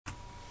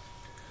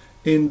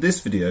In this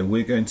video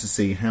we're going to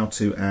see how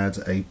to add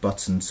a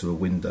button to a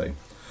window.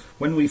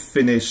 When we've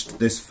finished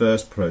this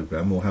first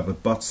program we'll have a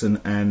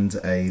button and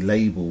a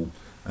label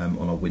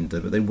on our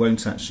window, but they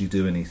won't actually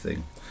do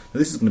anything. Now,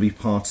 this is going to be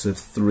part of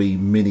 3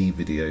 mini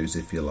videos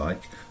if you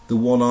like. The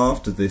one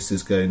after this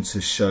is going to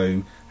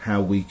show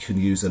how we can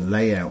use a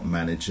layout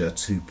manager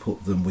to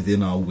put them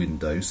within our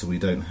window so we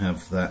don't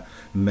have that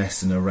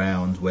messing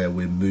around where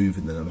we're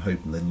moving them. I'm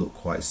hoping they look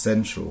quite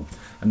central.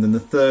 And then the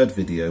third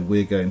video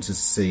we're going to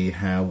see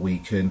how we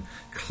can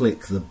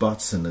click the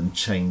button and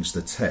change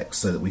the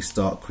text so that we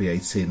start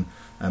creating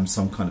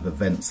some kind of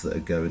events that are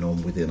going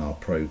on within our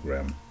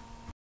program.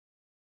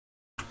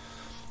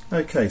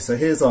 Okay, so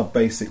here's our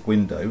basic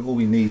window. All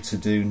we need to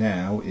do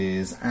now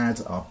is add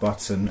our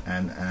button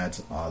and add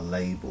our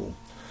label.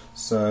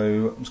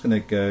 So I'm just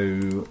going to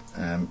go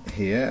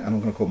here and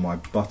I'm going to call my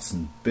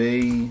button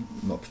B,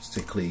 not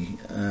particularly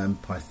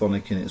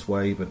Pythonic in its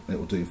way, but it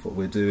will do for what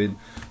we're doing.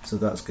 So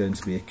that's going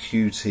to be a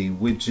Qt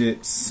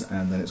widgets,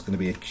 and then it's going to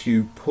be a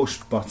Q push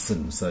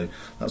button. So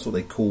that's what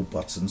they call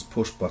buttons,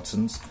 push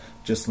buttons.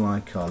 Just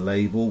like our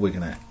label, we're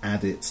going to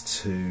add it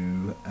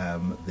to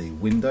the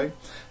window,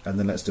 and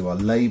then let's do our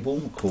label.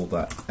 We'll call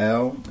that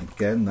L.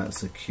 Again,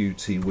 that's a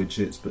Qt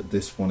widgets, but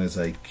this one is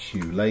a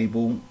Q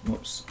label.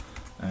 Whoops.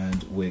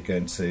 And we're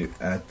going to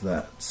add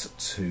that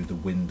to the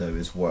window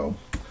as well.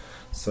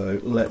 So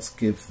let's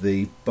give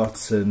the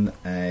button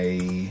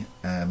a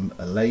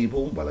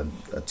label, well,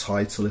 a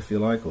title if you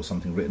like, or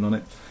something written on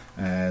it,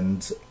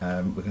 and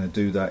we're going to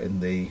do that in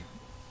the,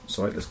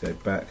 sorry, let's go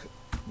back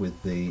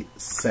with the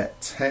set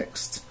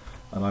text,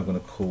 and I'm going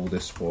to call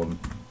this one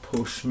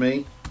push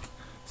me.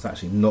 It's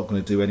actually not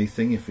going to do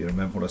anything. If you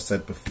remember what I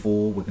said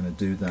before, we're going to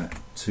do that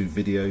 2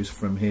 videos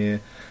from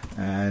here.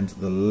 And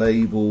the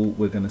label,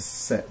 we're going to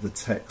set the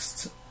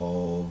text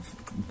of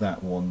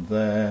that one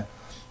there,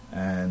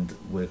 and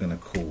we're going to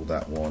call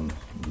that one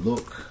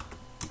look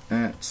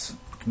at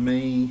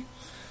me.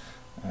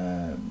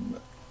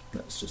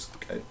 Let's just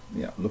go,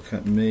 yeah, look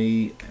at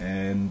me.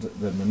 And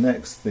then the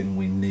next thing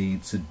we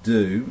need to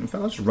do, in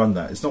fact, let's run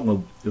that. It's not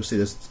going to, you'll see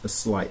there's a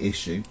slight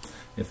issue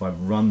if I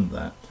run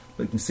that.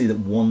 But you can see that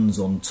one's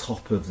on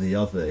top of the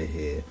other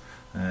here,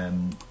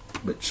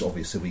 which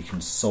obviously we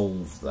can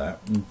solve that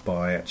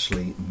by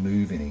actually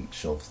moving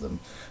each of them.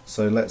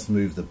 So let's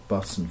move the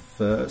button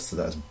first, so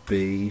that's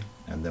B,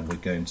 and then we're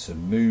going to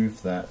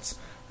move that,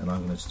 and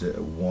I'm going to do it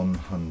at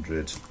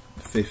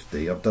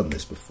 150. I've done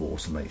this before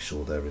to make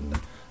sure they're in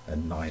a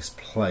nice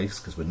place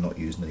because we're not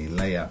using any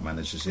layout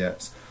managers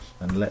yet.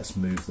 And let's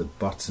move the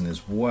button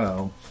as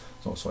well.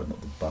 Oh, sorry, not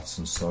the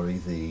button, sorry,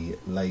 the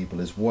label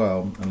as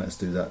well, and let's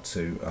do that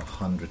to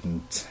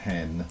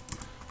 110,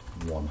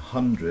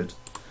 100,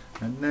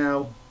 and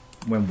now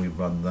when we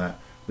run that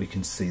we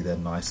can see they're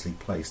nicely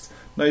placed.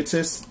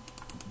 Notice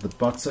the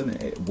button,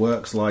 it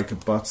works like a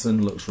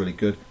button, looks really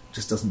good,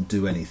 just doesn't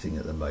do anything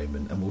at the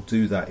moment, and we'll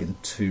do that in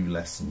 2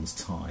 lessons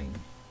time.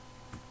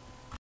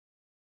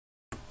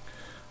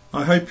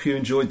 I hope you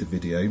enjoyed the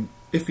video.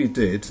 If you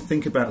did,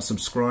 think about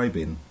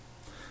subscribing.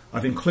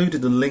 I've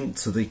included a link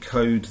to the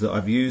code that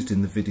I've used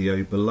in the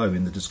video below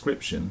in the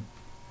description.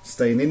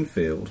 Stay in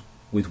infield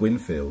with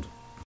Winfield.